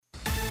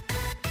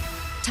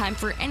Time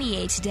for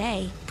NEA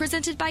Today,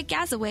 presented by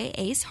Gazaway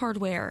Ace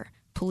Hardware.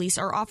 Police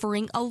are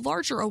offering a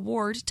larger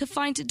award to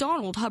find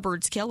Donald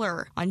Hubbard's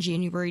killer. On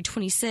January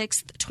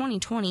 26,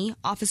 2020,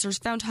 officers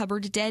found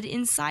Hubbard dead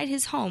inside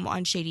his home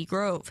on Shady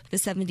Grove. The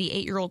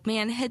 78-year-old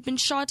man had been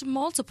shot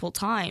multiple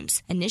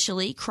times.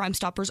 Initially, Crime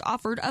Stoppers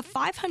offered a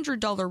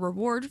 $500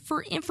 reward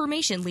for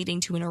information leading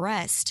to an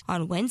arrest.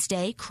 On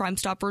Wednesday, Crime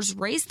Stoppers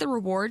raised the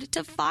reward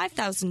to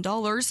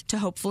 $5,000 to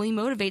hopefully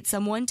motivate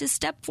someone to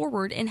step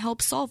forward and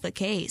help solve the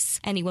case.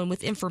 Anyone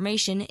with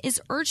information is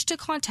urged to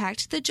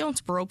contact the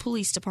Jonesboro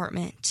Police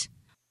Department.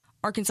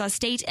 Arkansas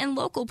state and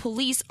local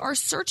police are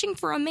searching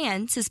for a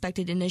man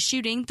suspected in a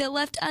shooting that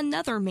left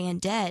another man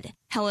dead.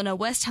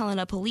 West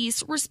Helena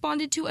police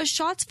responded to a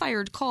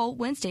shots-fired call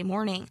Wednesday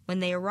morning. When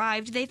they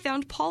arrived, they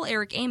found Paul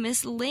Eric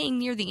Amos laying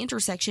near the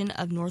intersection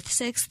of North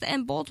 6th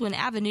and Baldwin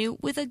Avenue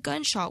with a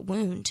gunshot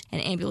wound. An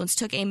ambulance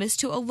took Amos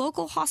to a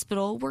local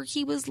hospital where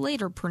he was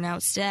later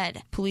pronounced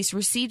dead. Police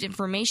received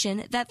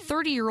information that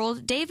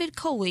 30-year-old David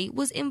Coley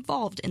was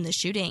involved in the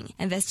shooting.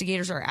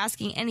 Investigators are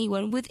asking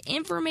anyone with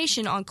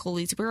information on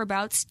Coley's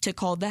whereabouts to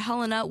call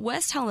the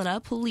West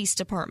Helena Police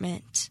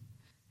Department.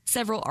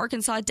 Several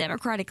Arkansas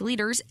Democratic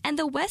leaders and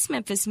the West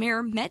Memphis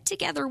mayor met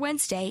together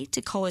Wednesday to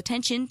call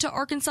attention to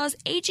Arkansas's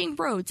aging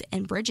roads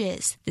and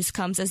bridges. This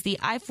comes as the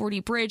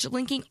I-40 bridge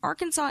linking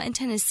Arkansas and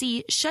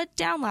Tennessee shut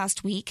down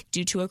last week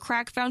due to a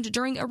crack found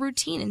during a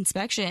routine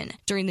inspection.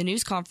 During the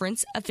news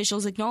conference,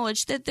 officials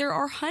acknowledged that there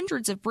are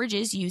hundreds of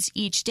bridges used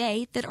each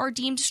day that are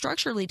deemed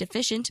structurally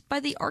deficient by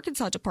the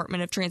Arkansas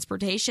Department of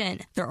Transportation.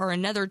 There are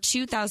another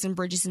 2,000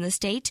 bridges in the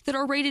state that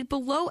are rated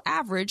below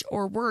average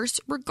or worse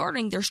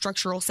regarding their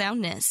structural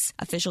soundness.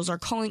 Officials are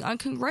calling on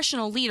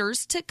congressional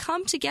leaders to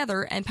come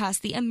together and pass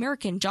the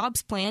American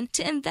Jobs Plan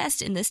to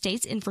invest in the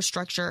state's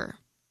infrastructure.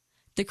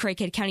 The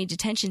Craighead County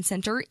Detention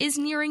Center is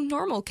nearing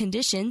normal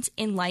conditions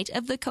in light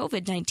of the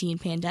COVID-19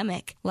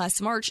 pandemic.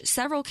 Last March,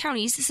 several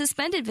counties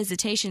suspended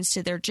visitations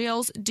to their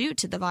jails due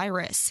to the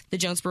virus. The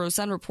Jonesboro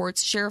Sun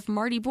reports Sheriff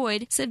Marty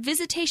Boyd said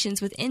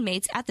visitations with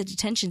inmates at the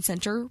detention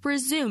center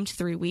resumed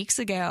 3 weeks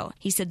ago.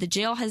 He said the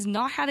jail has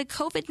not had a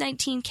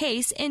COVID-19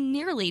 case in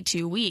nearly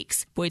 2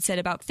 weeks. Boyd said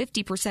about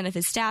 50% of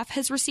his staff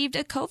has received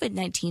a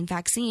COVID-19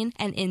 vaccine,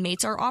 and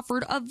inmates are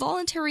offered a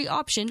voluntary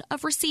option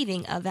of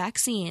receiving a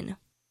vaccine.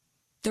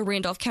 The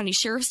Randolph County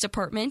Sheriff's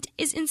Department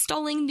is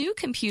installing new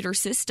computer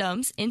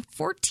systems in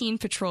 14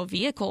 patrol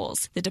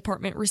vehicles. The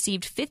department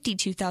received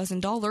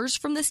 $52,000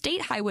 from the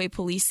State Highway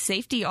Police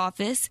Safety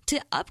Office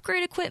to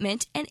upgrade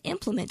equipment and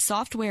implement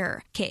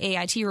software.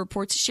 KAIT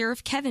reports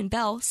Sheriff Kevin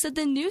Bell said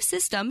the new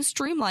system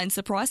streamlines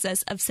the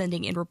process of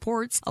sending in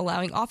reports,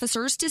 allowing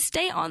officers to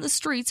stay on the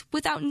streets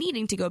without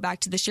needing to go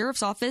back to the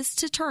sheriff's office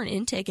to turn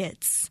in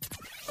tickets.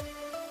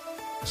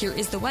 Here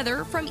is the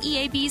weather from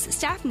EAB's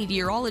staff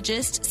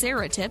meteorologist,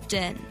 Sarah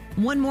Tipton.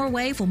 One more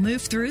wave will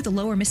move through the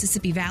lower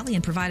Mississippi Valley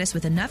and provide us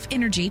with enough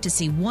energy to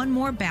see one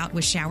more bout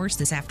with showers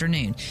this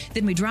afternoon.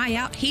 Then we dry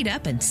out, heat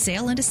up, and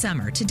sail into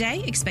summer.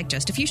 Today, expect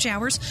just a few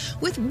showers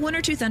with 1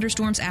 or 2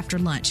 thunderstorms after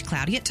lunch.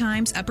 Cloudy at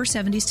times, upper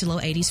 70s to low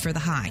 80s for the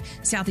high.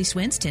 Southeast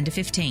winds 10 to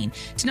 15.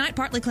 Tonight,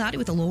 partly cloudy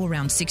with a low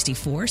around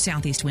 64.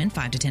 Southeast wind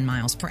 5 to 10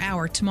 miles per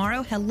hour.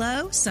 Tomorrow,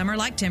 hello,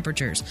 summer-like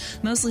temperatures.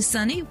 Mostly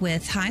sunny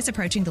with highs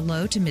approaching the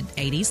low to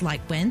mid-80s,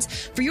 light winds.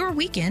 For your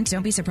weekend,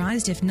 don't be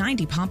surprised if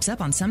 90 pops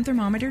up on some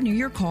thermometer near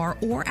your car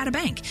or at a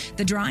bank.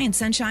 The dry and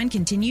sunshine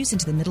continues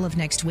into the middle of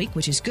next week,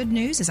 which is good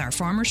news as our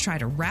farmers try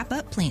to wrap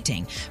up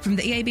planting. From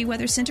the EAB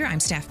Weather Center, I'm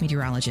staff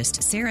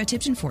meteorologist Sarah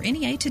Tipton for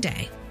NEA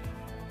Today.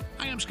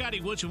 Hi, I'm Scotty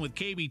Woodson with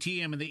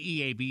KBTM and the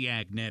EAB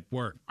Ag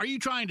Network. Are you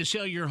trying to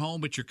sell your home,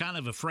 but you're kind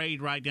of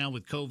afraid right now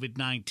with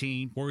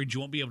COVID-19? Worried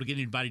you won't be able to get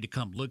anybody to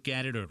come look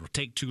at it, or it'll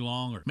take too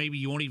long, or maybe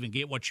you won't even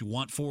get what you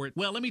want for it?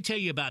 Well, let me tell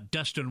you about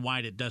Dustin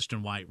White at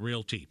Dustin White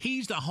Realty.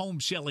 He's the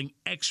home selling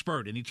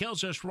expert, and he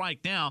tells us right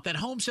now that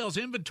home sales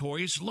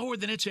inventory is lower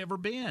than it's ever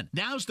been.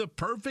 Now's the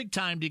perfect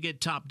time to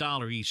get top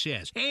dollar, he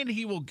says, and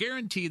he will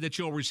guarantee that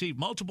you'll receive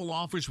multiple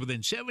offers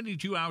within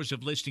 72 hours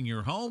of listing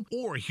your home,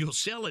 or you'll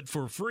sell it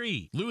for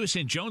free. Lewis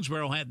in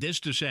Jonesboro had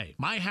this to say: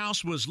 my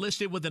house was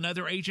listed with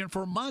another agent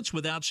for months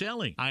without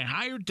selling. I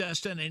hired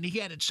Dustin and he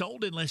had it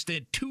sold in less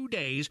than 2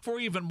 days for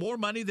even more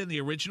money than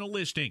the original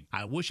listing.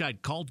 I wish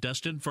I'd called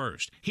Dustin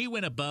first. He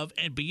went above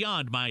and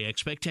beyond my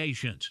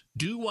expectations.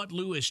 Do what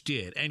Lewis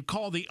did and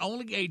call the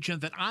only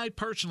agent that I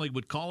personally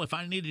would call if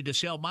I needed to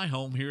sell my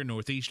home here in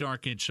Northeast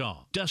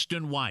Arkansas.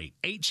 Dustin White,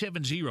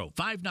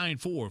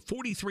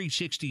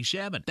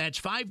 870-594-4367.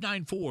 That's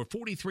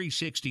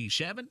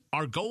 594-4367.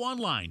 Or go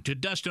online to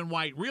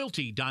DustinWhiteRealty.com.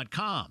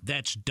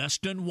 That's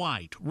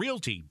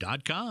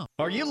DustinWhiteRealty.com.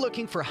 Are you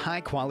looking for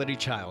high-quality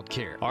child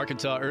care?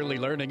 Arkansas Early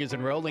Learning is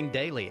enrolling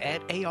daily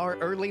at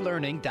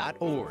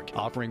arearlylearning.org,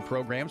 offering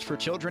programs for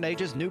children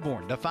ages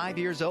newborn to 5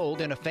 years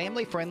old in a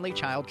family-friendly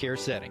child care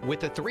setting.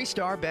 With a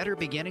 3-star Better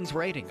Beginnings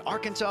rating,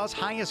 Arkansas's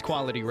highest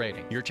quality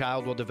rating, your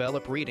child will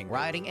develop reading,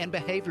 writing, and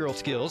behavioral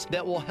skills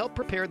that will help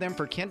prepare them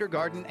for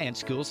kindergarten and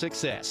school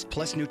success.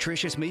 Plus,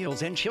 nutritious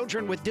meals and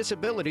children with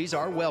disabilities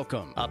are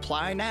welcome.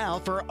 Apply now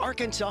for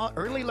Arkansas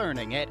Early Early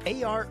Learning at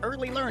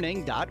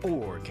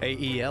arearlylearning.org.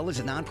 AEL is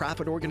a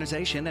nonprofit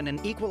organization and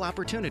an equal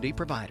opportunity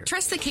provider.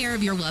 Trust the care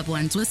of your loved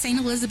ones with St.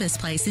 Elizabeth's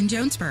Place in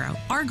Jonesboro.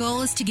 Our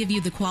goal is to give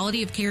you the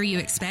quality of care you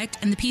expect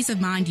and the peace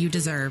of mind you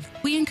deserve.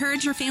 We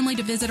encourage your family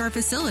to visit our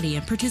facility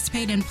and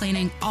participate in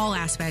planning all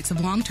aspects of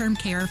long-term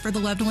care for the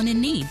loved one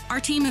in need. Our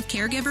team of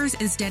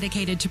caregivers is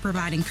dedicated to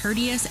providing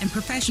courteous and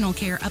professional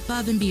care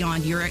above and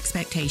beyond your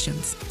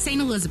expectations. St.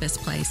 Elizabeth's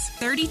Place,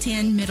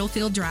 3010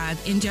 Middlefield Drive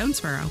in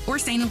Jonesboro, or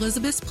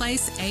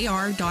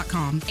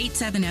stelizabethsplacear.com,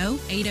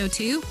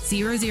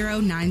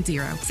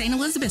 870-802-0090. St.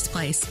 Elizabeth's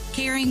Place,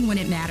 caring when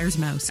it matters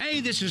most.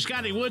 Hey, this is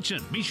Scotty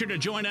Woodson. Be sure to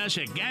join us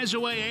at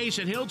Gazaway Ace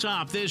at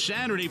Hilltop this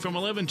Saturday from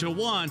 11 to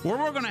 1, where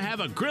we're going to have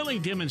a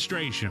grilling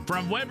demonstration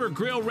from Weber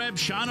Grill Rep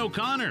Sean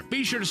O'Connor.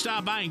 Be sure to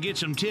stop by and get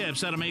some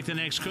tips that'll make the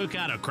next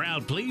cookout a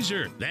crowd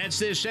pleaser. That's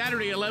this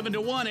Saturday, 11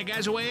 to 1 at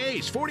Gazaway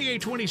Ace,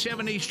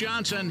 4827 East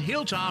Johnson,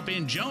 Hilltop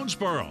in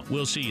Jonesboro.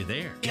 We'll see you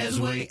there.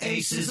 Gazaway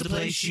Ace is the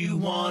place you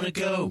want to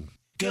go.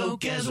 Go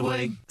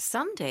Gazaway.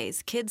 Some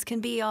days kids can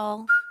be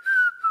all...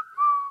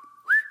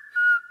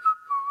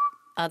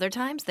 Other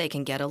times they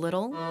can get a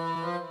little...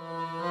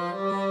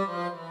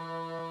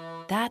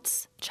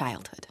 That's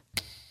childhood.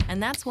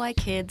 And that's why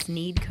kids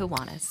need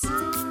Kiwanis.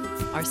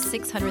 Our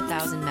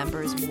 600,000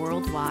 members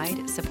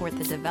worldwide support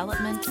the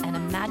development and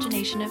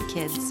imagination of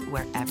kids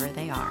wherever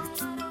they are.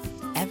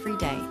 Every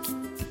day.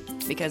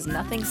 Because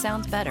nothing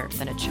sounds better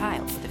than a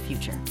child with a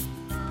future.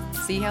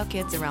 See how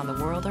kids around the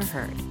world are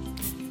heard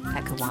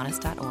at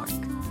Kiwanis.org.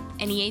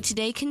 NEA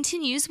Today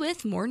continues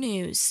with more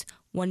news.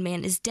 One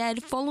man is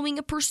dead following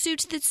a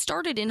pursuit that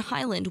started in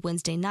Highland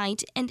Wednesday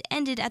night and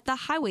ended at the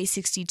Highway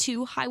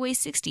 62, Highway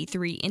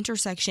 63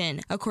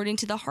 intersection. According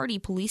to the Hardy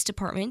Police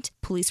Department,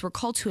 police were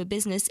called to a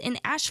business in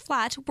Ash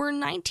Flat where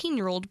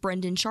 19-year-old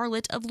Brendan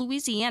Charlotte of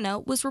Louisiana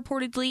was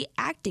reportedly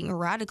acting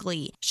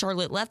erratically.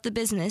 Charlotte left the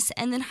business,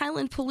 and then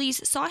Highland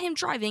police saw him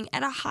driving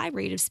at a high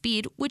rate of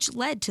speed, which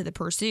led to the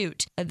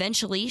pursuit.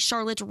 Eventually,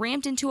 Charlotte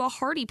rammed into a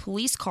Hardy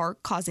police car,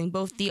 causing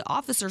both the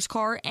officer's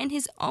car and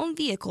his own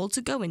vehicle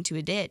to go into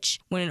a ditch.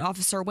 When an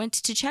officer went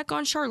to check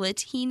on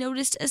Charlotte, he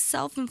noticed a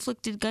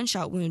self-inflicted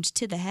gunshot wound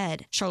to the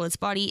head. Charlotte's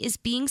body is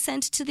being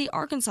sent to the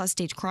Arkansas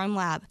State Crime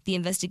Lab. The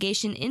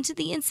investigation into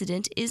the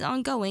incident is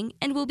ongoing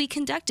and will be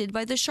conducted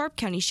by the Sharp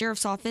County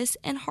Sheriff's Office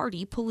and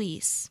Hardy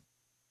Police.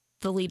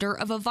 The leader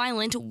of a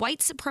violent white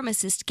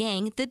supremacist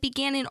gang that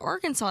began in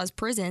Arkansas's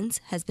prisons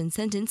has been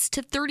sentenced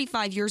to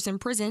 35 years in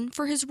prison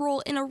for his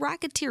role in a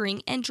racketeering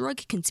and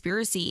drug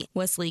conspiracy.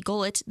 Wesley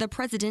Gullett, the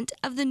president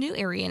of the New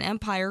Aryan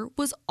Empire,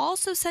 was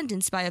also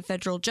sentenced by a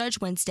federal judge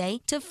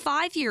Wednesday to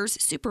 5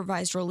 years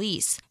supervised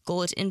release.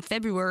 Gullett in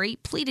February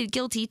pleaded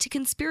guilty to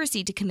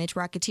conspiracy to commit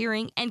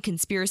racketeering and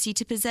conspiracy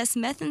to possess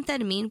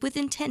methamphetamine with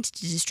intent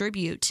to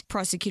distribute.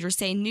 Prosecutors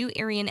say New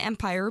Aryan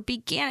Empire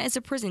began as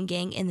a prison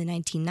gang in the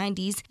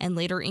 1990s and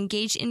later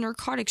engaged in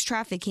narcotics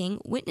trafficking,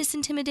 witness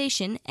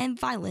intimidation, and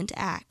violent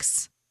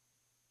acts.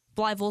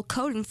 Blytheville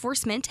Code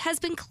Enforcement has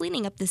been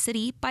cleaning up the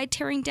city by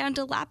tearing down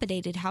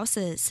dilapidated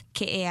houses.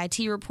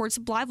 KAIT reports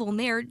Blytheville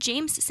Mayor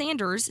James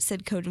Sanders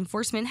said Code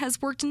Enforcement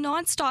has worked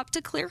nonstop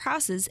to clear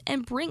houses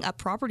and bring up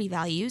property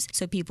values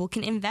so people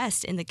can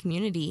invest in the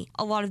community.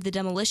 A lot of the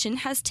demolition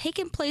has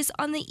taken place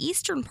on the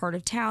eastern part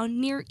of town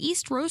near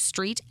East Rose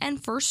Street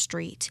and First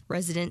Street.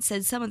 Residents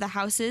said some of the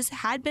houses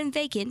had been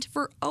vacant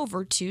for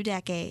over 2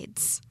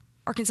 decades.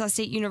 Arkansas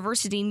State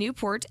University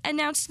Newport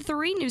announced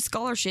 3 new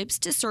scholarships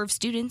to serve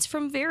students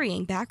from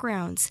varying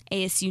backgrounds.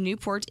 ASU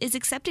Newport is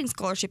accepting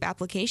scholarship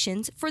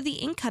applications for the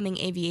Incoming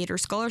Aviator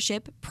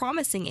Scholarship,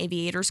 Promising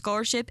Aviator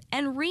Scholarship,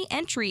 and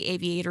Re-Entry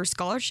Aviator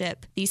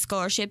Scholarship. These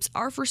scholarships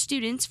are for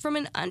students from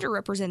an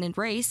underrepresented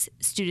race,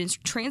 students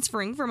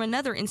transferring from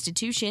another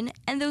institution,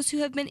 and those who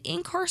have been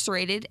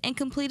incarcerated and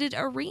completed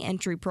a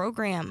re-entry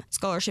program.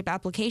 Scholarship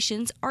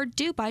applications are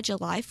due by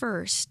July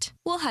 1st.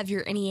 We'll have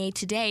your NEA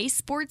Today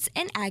sports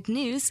and ag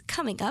news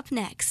coming up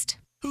next.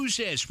 Who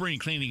says spring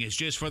cleaning is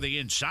just for the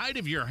inside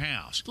of your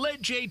house?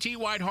 Let JT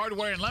White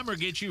Hardware and Lumber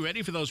get you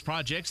ready for those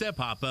projects that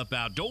pop up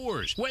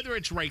outdoors. Whether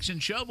it's rakes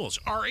and shovels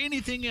or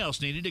anything else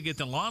needed to get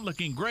the lawn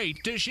looking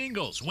great, to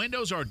shingles,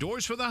 windows, or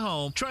doors for the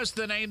home, trust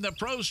the name the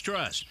pros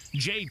trust,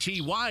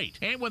 JT White.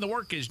 And when the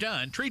work is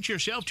done, treat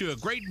yourself to a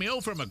great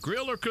meal from a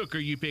grill or cooker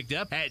you picked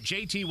up at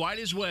JT White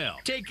as well.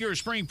 Take your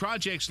spring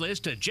projects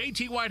list to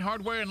JT White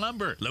Hardware and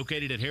Lumber,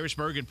 located at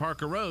Harrisburg and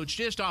Parker Roads,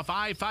 just off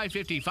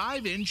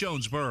I-555 in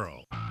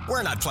Jonesboro.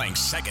 We're not playing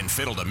second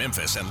fiddle to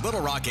Memphis and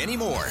Little Rock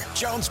anymore.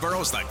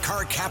 Jonesboro's the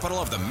car capital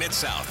of the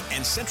Mid-South,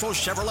 and Central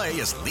Chevrolet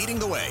is leading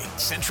the way.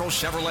 Central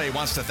Chevrolet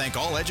wants to thank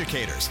all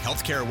educators,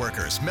 healthcare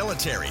workers,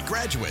 military,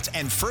 graduates,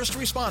 and first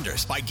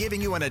responders by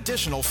giving you an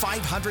additional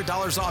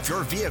 $500 off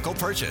your vehicle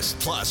purchase.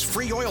 Plus,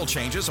 free oil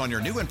changes on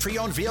your new and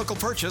pre-owned vehicle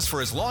purchase for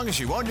as long as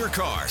you own your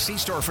car. See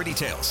store for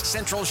details.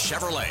 Central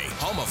Chevrolet,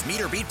 home of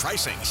meter beat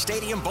pricing,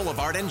 Stadium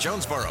Boulevard in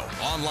Jonesboro.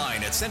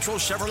 Online at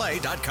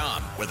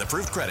centralchevrolet.com. With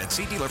approved credit,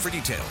 see dealer for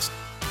details.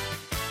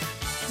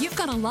 You've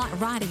got a lot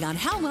riding on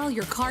how well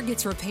your car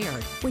gets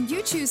repaired. When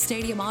you choose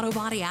Stadium Auto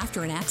Body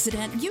after an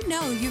accident, you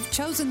know you've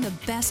chosen the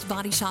best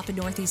body shop in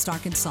Northeast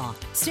Arkansas.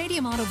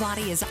 Stadium Auto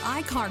Body is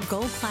iCar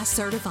Gold Class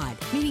certified,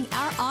 meaning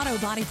our auto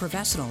body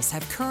professionals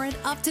have current,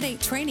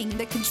 up-to-date training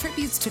that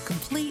contributes to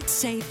complete,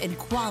 safe, and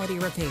quality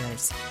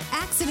repairs.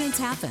 Accidents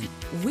happen.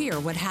 We're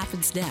what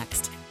happens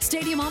next.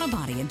 Stadium Auto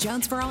Body in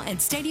Jonesboro and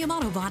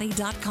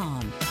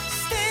StadiumAutoBody.com.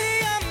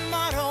 Stadium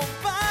Auto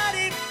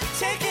Body,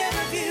 take care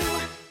of you.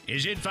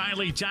 Is it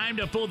finally time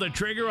to pull the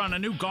trigger on a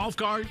new golf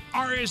cart?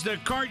 Or is the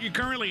cart you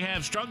currently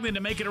have struggling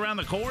to make it around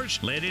the course?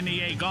 Let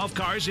NEA Golf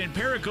Cars in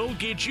Paragould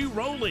get you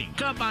rolling.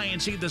 Come by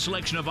and see the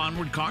selection of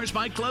Onward Cars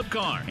by Club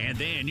Car. And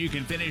then you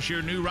can finish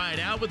your new ride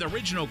out with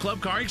original Club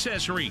Car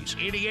accessories.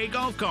 NEA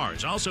Golf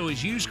Cars also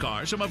is used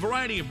cars from a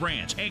variety of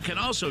brands and can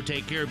also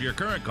take care of your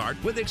current cart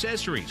with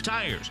accessories,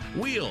 tires,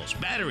 wheels,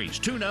 batteries,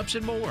 tune-ups,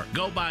 and more.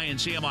 Go by and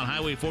see them on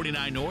Highway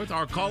 49 North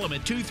or call them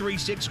at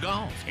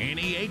 236-GOLF.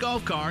 NEA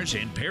Golf Cars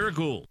in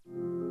Paragould.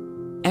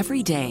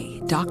 Every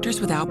day, Doctors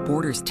Without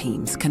Borders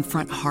teams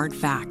confront hard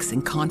facts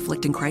in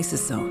conflict and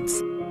crisis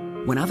zones.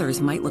 When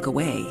others might look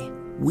away,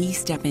 we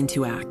step in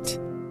to act.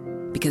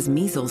 Because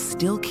measles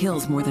still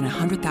kills more than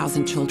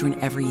 100,000 children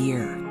every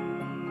year.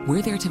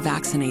 We're there to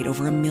vaccinate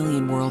over 1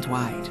 million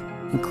worldwide,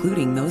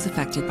 including those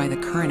affected by the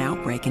current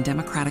outbreak in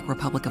Democratic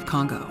Republic of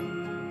Congo.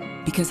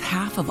 Because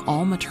half of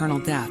all maternal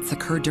deaths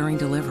occur during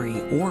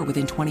delivery or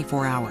within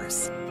 24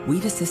 hours.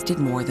 We've assisted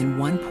more than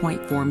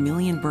 1.4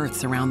 million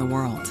births around the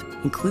world,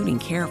 including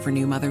care for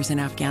new mothers in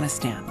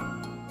Afghanistan.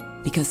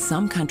 Because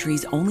some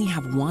countries only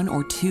have 1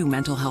 or 2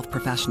 mental health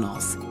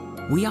professionals,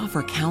 we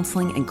offer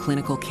counseling and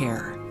clinical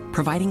care,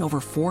 providing over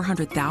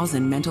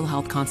 400,000 mental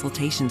health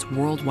consultations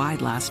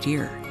worldwide last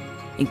year,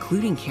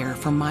 including care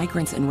for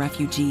migrants and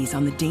refugees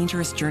on the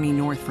dangerous journey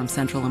north from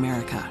Central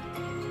America.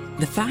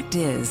 The fact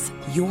is,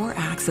 your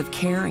acts of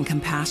care and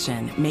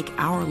compassion make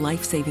our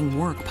life-saving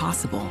work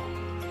possible.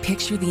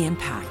 Picture the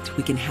impact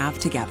we can have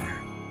together.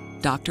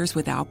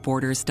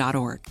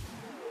 DoctorsWithoutBorders.org.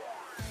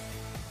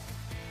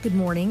 Good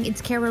morning,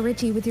 it's Kara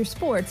Ritchie with your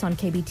sports on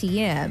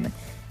KBTM.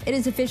 It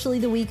is officially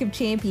the Week of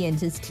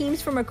Champions as teams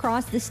from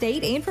across the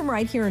state and from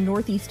right here in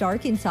Northeast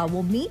Arkansas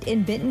will meet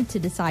in Benton to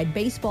decide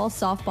baseball,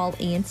 softball,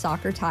 and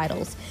soccer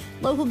titles.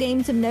 Local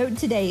games of note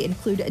today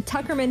include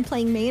Tuckerman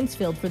playing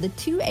Mansfield for the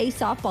 2A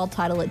softball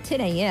title at 10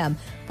 a.m.,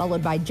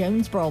 followed by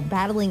Jonesboro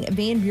battling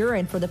Van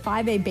Buren for the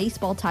 5A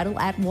baseball title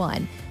at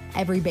 1.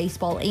 Every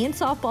baseball and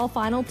softball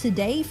final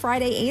today,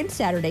 Friday, and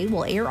Saturday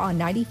will air on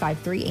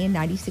 95.3 and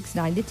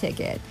 96.9 The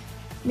Ticket.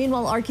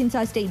 Meanwhile,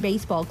 Arkansas State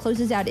Baseball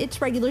closes out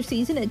its regular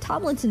season at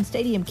Tomlinson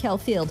Stadium, Kell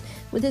Field,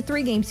 with a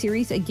 3-game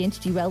series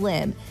against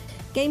ULM.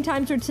 Game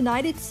times are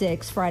tonight at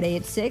 6, Friday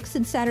at 6,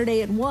 and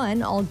Saturday at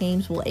 1. All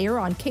games will air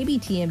on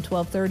KBTM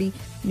 1230,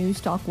 News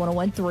Talk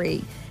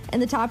 101.3.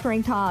 And the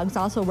top-ranked Hogs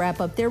also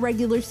wrap up their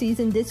regular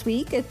season this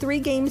week. A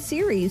 3-game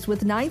series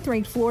with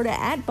 9th-ranked Florida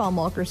at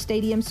Baum-Walker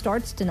Stadium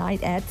starts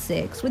tonight at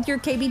 6. With your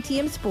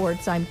KBTM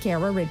Sports, I'm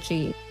Kara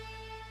Ritchie.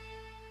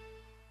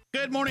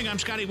 Good morning, I'm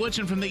Scotty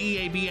Woodson from the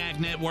EAB Ag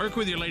Network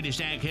with your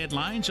latest ag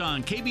headlines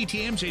on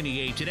KBTM's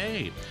NEA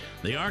Today.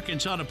 The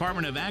Arkansas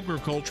Department of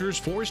Agriculture's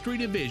Forestry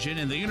Division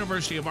and the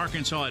University of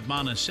Arkansas at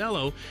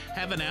Monticello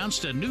have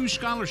announced a new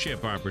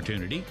scholarship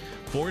opportunity,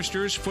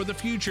 Foresters for the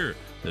Future.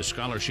 The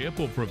scholarship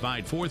will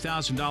provide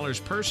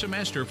 $4,000 per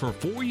semester for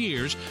 4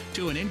 years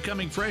to an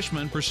incoming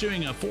freshman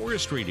pursuing a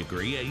forestry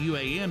degree at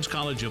UAM's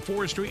College of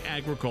Forestry,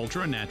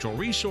 Agriculture, and Natural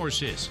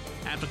Resources.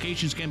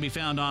 Applications can be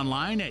found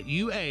online at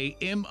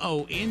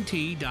uamont.edu,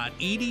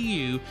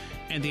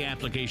 and the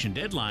application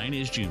deadline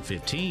is June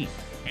 15.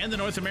 And the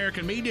North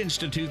American Meat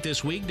Institute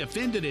this week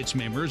defended its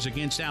members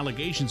against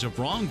allegations of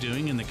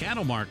wrongdoing in the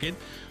cattle market.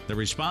 The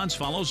response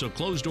follows a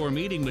closed-door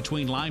meeting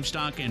between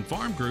livestock and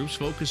farm groups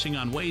focusing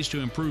on ways to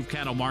improve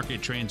cattle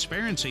market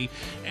transparency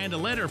and a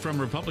letter from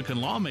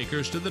Republican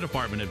lawmakers to the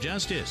Department of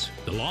Justice.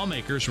 The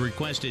lawmakers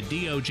requested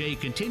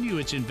DOJ continue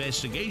its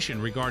investigation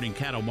regarding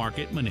cattle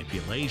market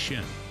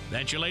manipulation.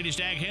 That's your latest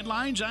ag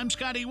headlines. I'm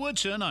Scotty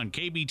Woodson on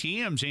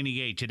KBTM's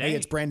NEA Today. Hey,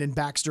 it's Brandon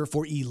Baxter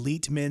for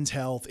Elite Men's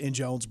Health in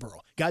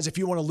Jonesboro. Guys, if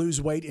you want to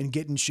lose weight and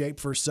get in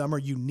shape for summer,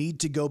 you need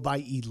to go by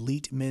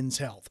Elite Men's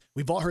Health.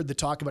 We've all heard the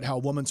talk about how a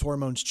woman's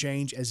hormones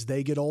change as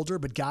they get older,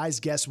 but guys,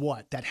 guess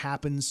what? That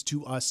happens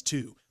to us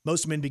too.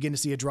 Most men begin to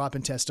see a drop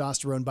in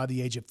testosterone by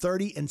the age of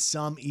 30, and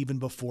some even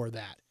before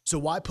that. So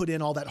why put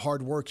in all that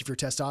hard work if your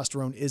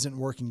testosterone isn't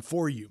working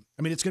for you?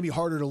 I mean, it's going to be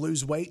harder to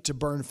lose weight, to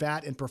burn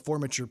fat, and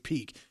perform at your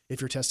peak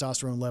if your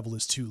testosterone level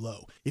is too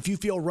low. If you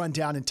feel run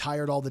down and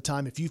tired all the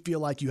time, if you feel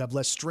like you have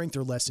less strength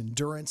or less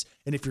endurance,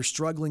 and if you're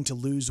struggling to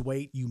lose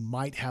weight, you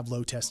might have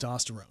low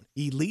testosterone.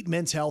 Elite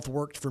Men's Health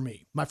worked for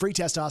me. My free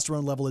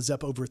testosterone level is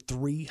up over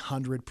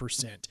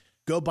 300%.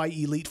 Go by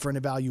Elite for an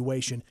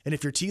evaluation, and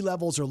if your T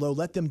levels are low,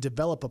 let them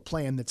develop a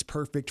plan that's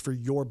perfect for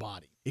your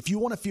body. If you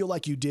want to feel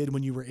like you did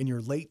when you were in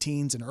your late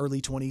teens and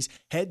early 20s,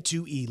 head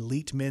to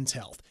Elite Men's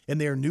Health. In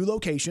their new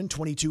location,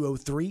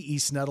 2203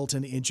 East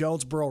Nettleton in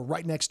Jonesboro,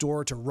 right next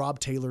door to Rob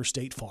Taylor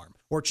State Farm.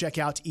 Or check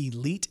out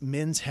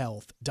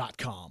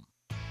EliteMen'sHealth.com.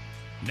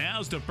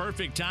 Now's the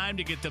perfect time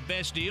to get the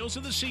best deals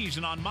of the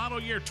season on model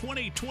year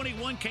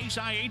 2021 Case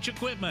IH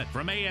equipment.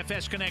 From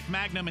AFS Connect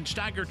Magnum and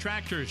Steiger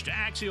tractors to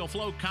Axial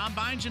Flow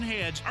combines and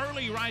heads,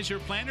 early riser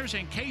planters,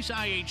 and Case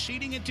IH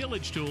seeding and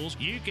tillage tools,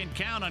 you can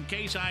count on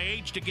Case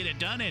IH to get it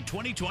done in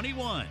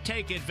 2021.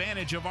 Take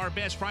advantage of our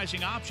best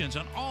pricing options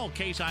on all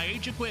Case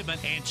IH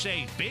equipment and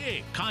save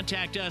big.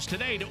 Contact us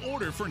today to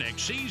order for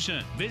next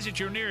season.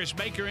 Visit your nearest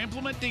Baker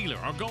Implement dealer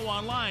or go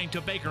online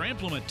to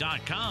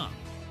bakerimplement.com.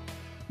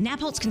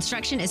 Knappholz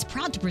Construction is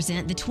proud to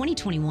present the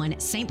 2021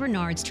 St.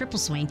 Bernard's Triple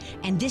Swing,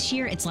 and this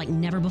year it's like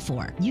never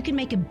before. You can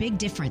make a big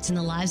difference in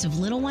the lives of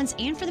little ones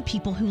and for the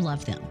people who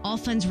love them. All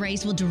funds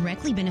raised will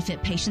directly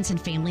benefit patients and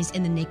families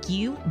in the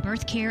NICU,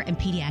 birth care, and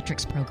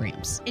pediatrics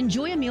programs.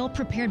 Enjoy a meal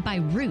prepared by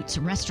Roots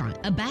Restaurant,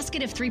 a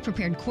basket of 3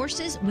 prepared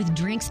courses with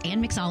drinks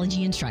and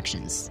mixology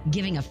instructions,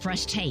 giving a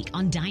fresh take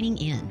on dining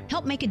in.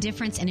 Help make a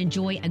difference and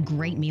enjoy a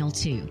great meal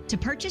too. To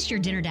purchase your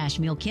Dinner Dash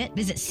meal kit,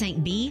 visit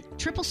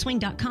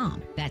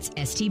stbtripleswing.com. That's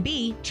stbtripleswing.com.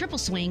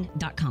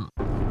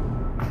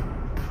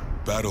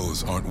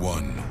 Battles aren't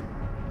won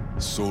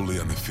solely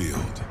on the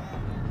field.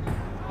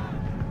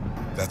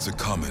 That's a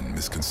common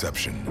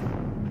misconception.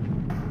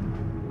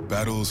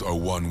 Battles are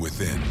won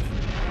within,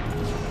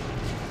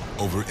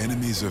 over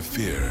enemies of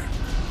fear,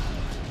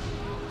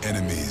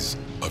 enemies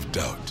of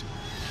doubt.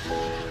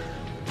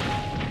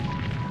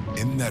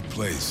 In that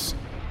place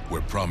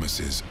where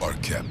promises are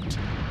kept.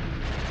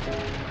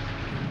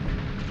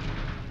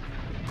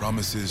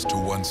 Promises to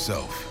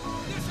oneself.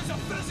 This is a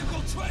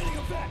physical training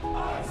event.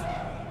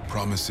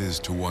 Promises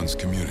to one's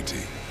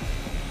community.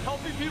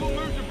 Helping people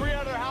move debris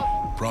out of their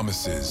house.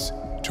 Promises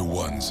to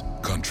one's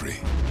country.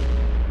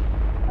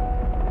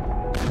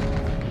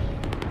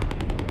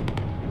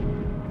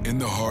 In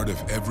the heart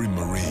of every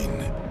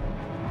Marine,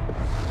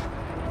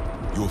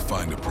 you'll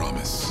find a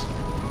promise.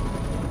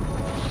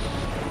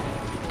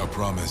 A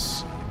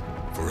promise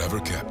forever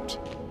kept.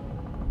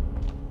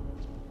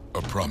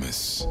 A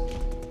promise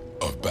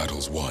of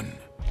battles won.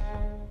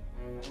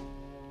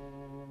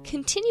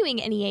 Continuing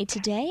NEA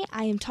today,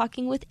 I am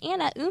talking with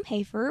Anna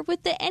Umhafer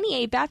with the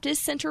NEA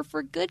Baptist Center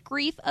for Good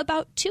Grief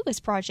about Tugas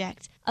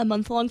Project, a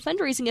month-long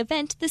fundraising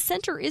event the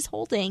center is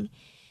holding.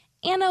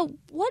 Anna,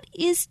 what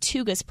is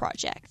Tugas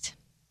Project?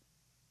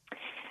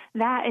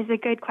 That is a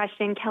good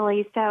question,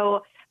 Kelly.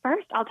 So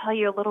first, I'll tell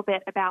you a little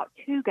bit about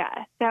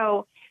Tuga.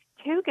 So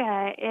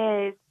Tuga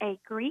is a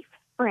grief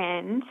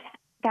friend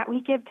that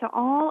we give to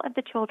all of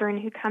the children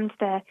who come to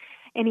the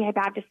NEA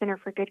Baptist Center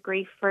for Good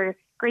Grief for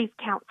grief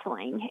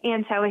counseling.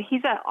 And so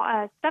he's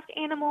a stuffed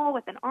animal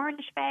with an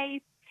orange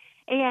face.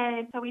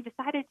 And so we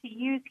decided to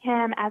use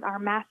him as our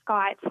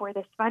mascot for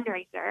this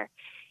fundraiser.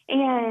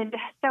 And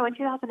so in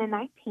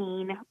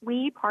 2019,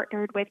 we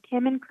partnered with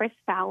Kim and Chris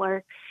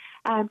Fowler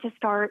to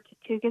start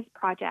Tugas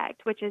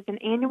Project, which is an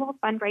annual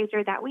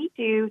fundraiser that we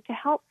do to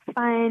help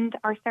fund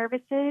our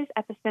services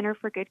at the Center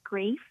for Good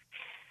Grief.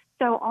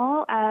 So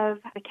all of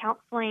the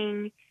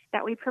counseling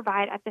that we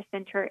provide at the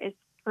center is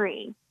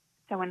free.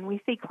 So when we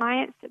see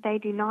clients, they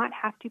do not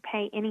have to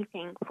pay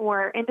anything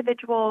for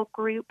individual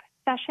group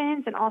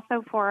sessions and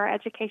also for our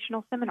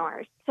educational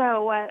seminars.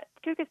 So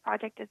Tugas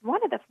Project is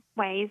one of the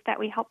ways that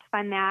we help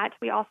fund that.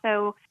 We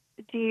also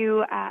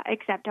do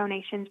accept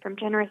donations from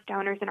generous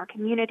donors in our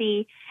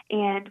community,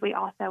 and we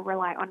also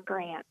rely on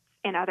grants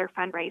and other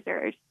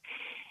fundraisers.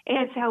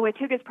 And so with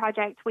Tugas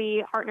Project,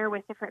 we partner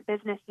with different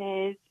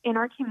businesses in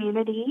our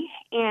community,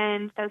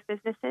 and those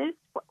businesses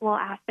will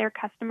ask their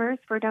customers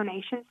for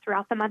donations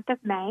throughout the month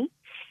of May.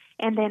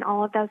 And then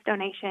all of those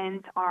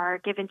donations are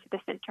given to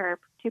the center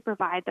to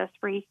provide those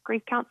free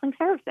grief counseling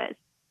services.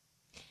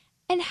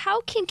 And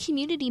how can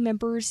community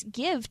members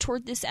give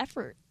toward this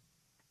effort?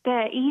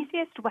 The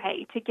easiest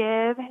way to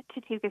give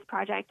to Tugas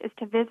Project is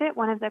to visit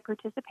one of the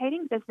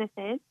participating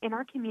businesses in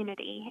our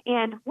community.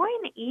 And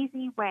one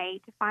easy way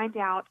to find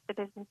out the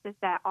businesses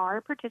that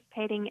are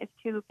participating is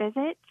to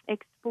visit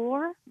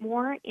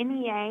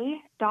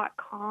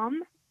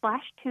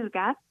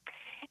exploremornea.com/Tuga.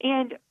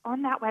 And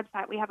on that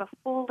website, we have a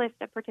full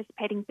list of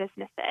participating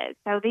businesses.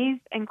 So these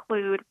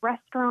include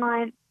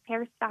restaurants,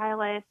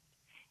 hairstylists,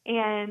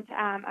 and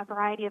a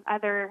variety of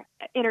other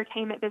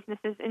entertainment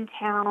businesses in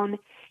town.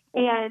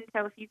 And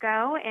so if you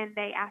go and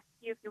they ask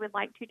you if you would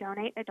like to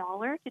donate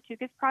 $1 to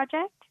Tugas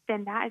Project,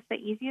 then that is the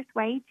easiest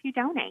way to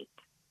donate.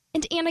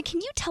 And Anna,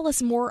 can you tell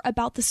us more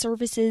about the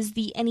services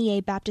the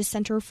NEA Baptist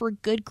Center for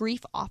Good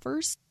Grief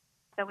offers?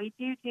 So we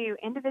do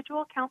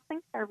individual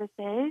counseling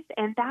services,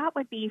 and that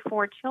would be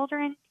for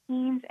children,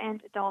 teens,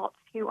 and adults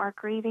who are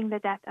grieving the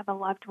death of a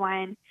loved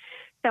one.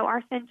 So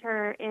our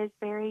center is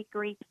very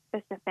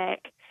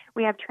grief-specific.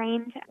 We have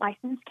trained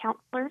licensed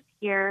counselors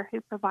here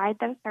who provide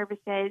those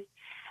services.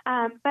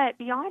 But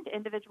beyond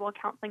individual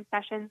counseling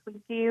sessions, we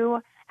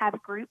do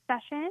have group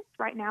sessions.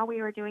 Right now we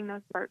are doing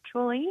those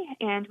virtually,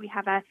 and we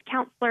have a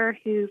counselor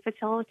who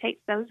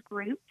facilitates those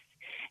groups.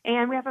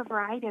 And we have a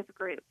variety of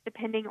groups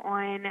depending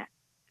on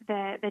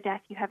the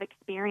death you have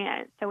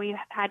experienced. So we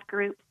have had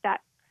groups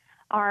that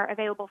are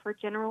available for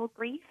general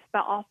grief,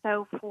 but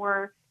also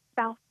for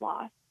spouse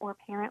loss or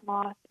parent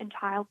loss and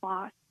child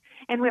loss.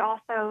 And we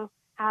also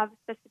have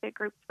specific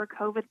groups for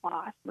COVID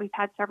loss. We've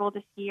had several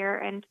this year,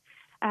 and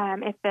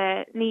if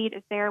the need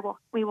is there,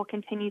 we will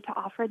continue to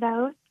offer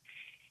those.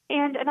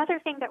 And another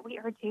thing that we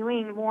are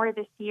doing more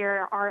this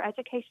year are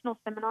educational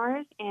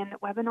seminars and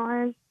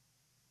webinars,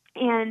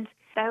 and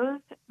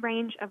those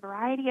range a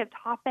variety of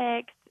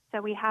topics.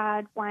 So we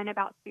had one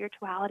about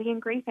spirituality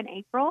and grief in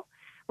April.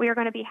 We are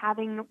going to be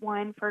having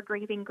one for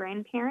grieving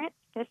grandparents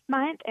this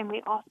month, and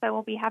we also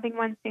will be having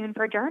one soon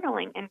for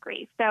journaling and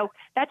grief. So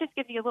that just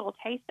gives you a little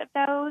taste of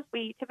those.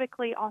 We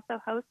typically also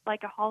host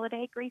like a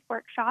holiday grief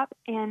workshop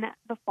in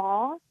the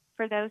fall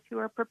for those who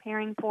are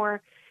preparing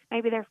for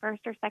maybe their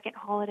first or second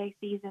holiday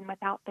season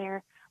without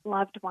their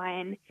loved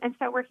one. And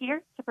so we're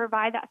here to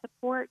provide that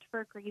support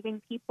for grieving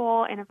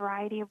people in a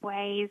variety of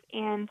ways.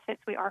 And since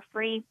we are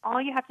free,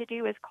 all you have to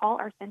do is call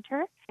our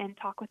center and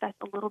talk with us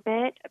a little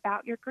bit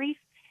about your grief,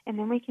 and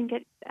then we can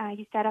get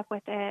you set up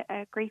with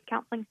a grief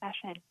counseling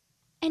session.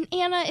 And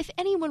Anna, if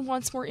anyone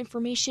wants more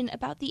information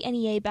about the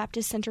NEA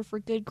Baptist Center for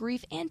Good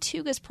Grief and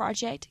Tuga's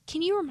project,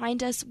 can you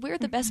remind us where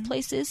the best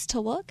place is to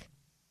look?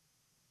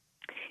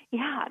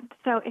 Yeah,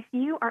 so if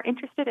you are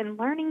interested in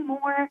learning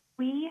more,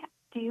 we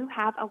do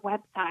have a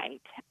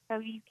website. So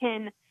you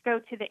can go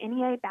to the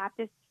NEA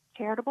Baptist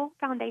Charitable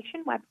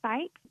Foundation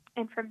website,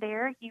 and from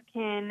there you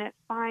can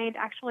find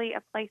actually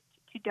a place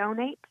to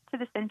donate to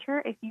the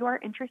center if you are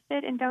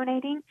interested in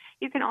donating.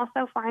 You can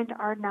also find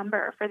our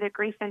number for the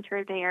Grief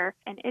Center there,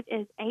 and it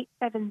is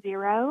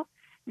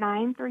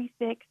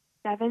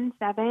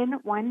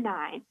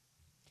 870-936-7719.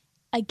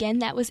 Again,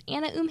 that was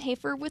Anna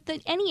Umhafer with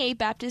the NEA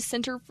Baptist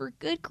Center for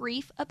Good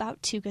Grief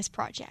about Tuga's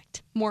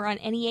project. More on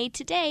NEA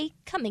today,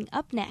 coming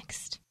up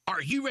next.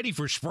 Are you ready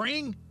for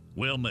spring?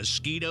 Well,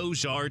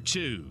 mosquitoes are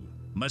too.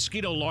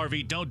 Mosquito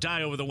larvae don't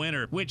die over the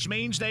winter, which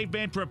means they've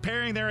been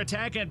preparing their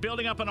attack and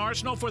building up an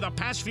arsenal for the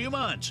past few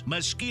months.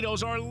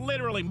 Mosquitoes are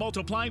literally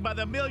multiplying by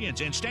the millions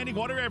in standing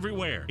water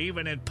everywhere,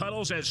 even in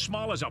puddles as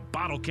small as a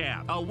bottle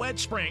cap. A wet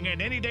spring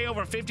and any day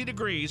over 50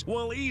 degrees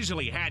will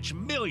easily hatch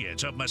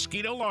millions of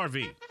mosquito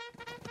larvae.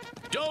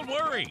 Don't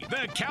worry,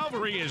 the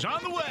cavalry is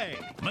on the way.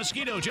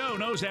 Mosquito Joe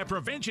knows that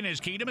prevention is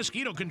key to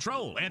mosquito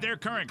control, and their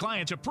current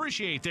clients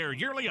appreciate their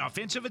yearly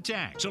offensive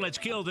attack. So let's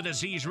kill the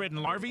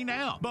disease-ridden larvae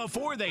now,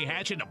 before they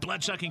hatch into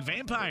blood-sucking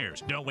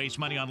vampires. Don't waste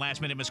money on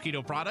last-minute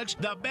mosquito products.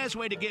 The best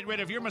way to get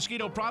rid of your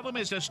mosquito problem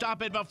is to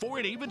stop it before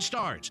it even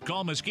starts.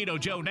 Call Mosquito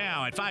Joe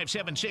now at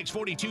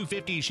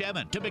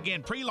 576-4257 to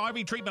begin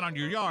pre-larvae treatment on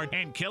your yard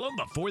and kill them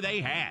before they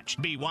hatch.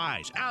 Be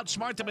wise.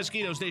 Outsmart the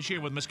mosquitoes this year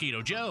with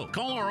Mosquito Joe.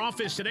 Call our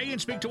office today and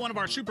speak to one of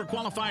our super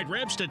qualified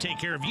reps to take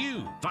care of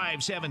you.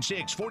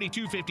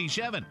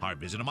 576-4257 or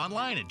visit them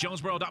online at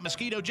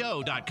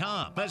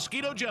jonesboro.mosquitojoe.com.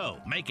 Mosquito Joe,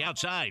 make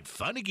outside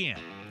fun again.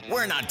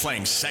 We're not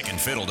playing second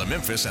fiddle to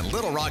Memphis and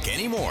Little Rock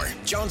anymore.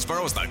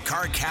 Jonesboro is the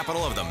car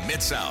capital of the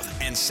Mid-South,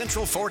 and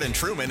Central Ford and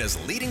Truman is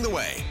leading the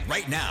way.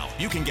 Right now,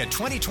 you can get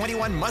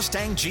 2021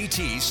 Mustang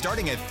GT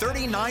starting at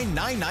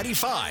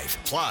 $39,995,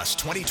 plus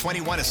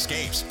 2021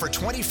 Escapes for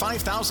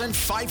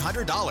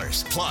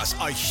 $25,500, plus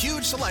a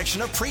huge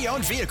selection of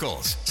pre-owned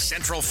vehicles.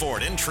 Central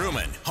Ford in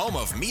Truman, home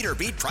of meter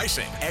beat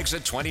pricing.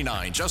 Exit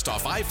 29, just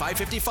off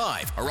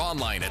I-555, or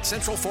online at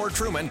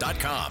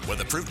centralfordtruman.com with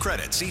approved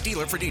credit. See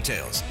dealer for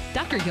details.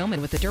 Dr.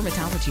 Yeoman with the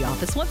Dermatology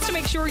Office wants to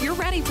make sure you're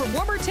ready for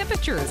warmer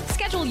temperatures.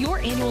 Schedule your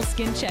annual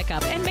skin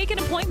checkup and make an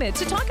appointment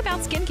to talk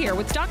about skincare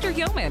with Dr.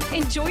 Yeoman.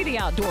 Enjoy the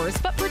outdoors,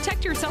 but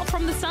protect yourself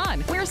from the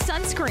sun. Wear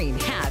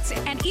sunscreen, hats,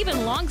 and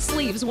even long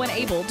sleeves when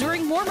able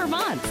during warmer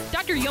months.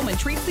 Dr. Yeoman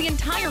treats the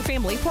entire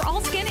family for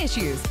all skin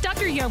issues.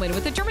 Dr. Yeoman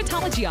with the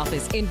Dermatology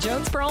Office in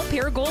Jonesboro,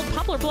 Paragould,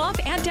 Poplar Bluff,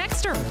 and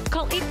Dexter.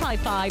 Call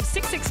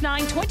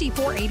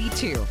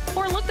 855-669-2482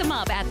 or look them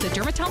up at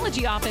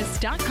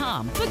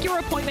thedermatologyoffice.com. Book your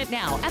appointment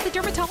now at the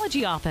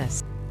Dermatology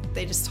Office.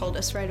 They just told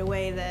us right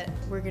away that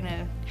we're going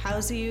to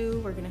house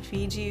you, we're going to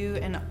feed you,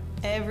 and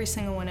every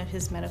single one of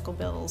his medical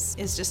bills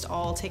is just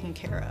all taken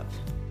care of.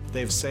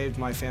 They've saved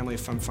my family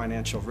from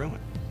financial ruin.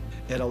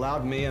 It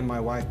allowed me and my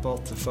wife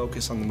both to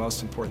focus on the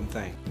most important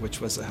thing, which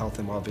was the health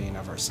and well-being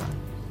of our son.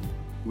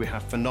 We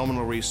have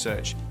phenomenal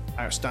research,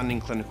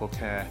 outstanding clinical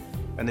care,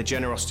 and the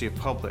generosity of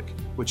public,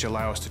 which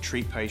allow us to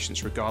treat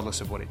patients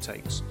regardless of what it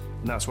takes.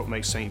 And that's what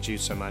makes St. Jude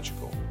so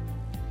magical.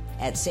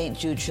 At St.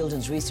 Jude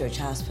Children's Research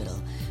Hospital,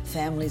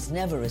 families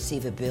never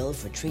receive a bill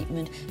for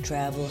treatment,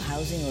 travel,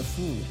 housing, or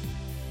food,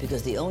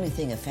 because the only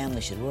thing a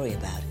family should worry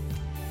about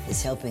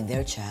is helping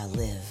their child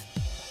live.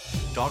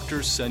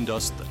 Doctors send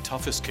us the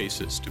toughest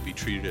cases to be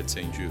treated at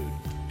St. Jude,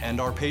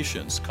 and our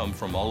patients come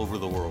from all over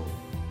the world.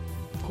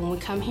 When we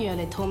come here,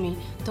 they told me,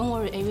 don't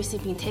worry,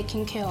 everything's being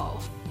taken care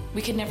of.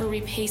 We could never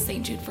repay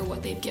St. Jude for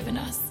what they've given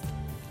us.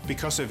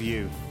 Because of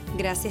you.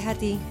 Gracias a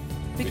ti.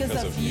 Because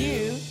of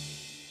you.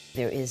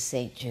 There is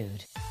St.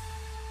 Jude.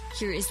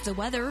 Here is the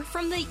weather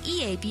from the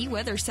EAB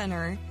Weather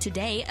Center.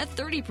 Today, a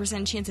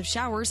 30% chance of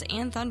showers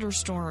and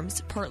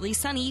thunderstorms. Partly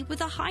sunny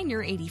with a high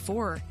near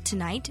 84.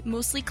 Tonight,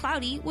 mostly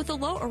cloudy with a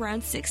low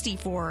around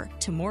 64.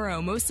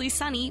 Tomorrow, mostly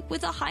sunny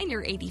with a high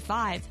near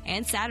 85.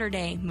 And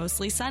Saturday,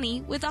 mostly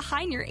sunny with a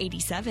high near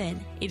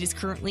 87. It is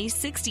currently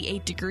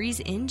 68 degrees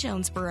in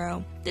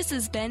Jonesboro. This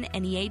has been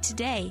NEA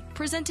Today,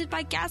 presented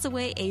by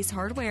Gazaway Ace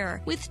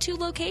Hardware, with 2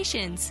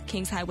 locations,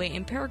 Kings Highway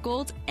in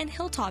Paragould and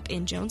Hilltop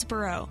in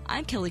Jonesboro.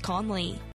 I'm Kelly Conley.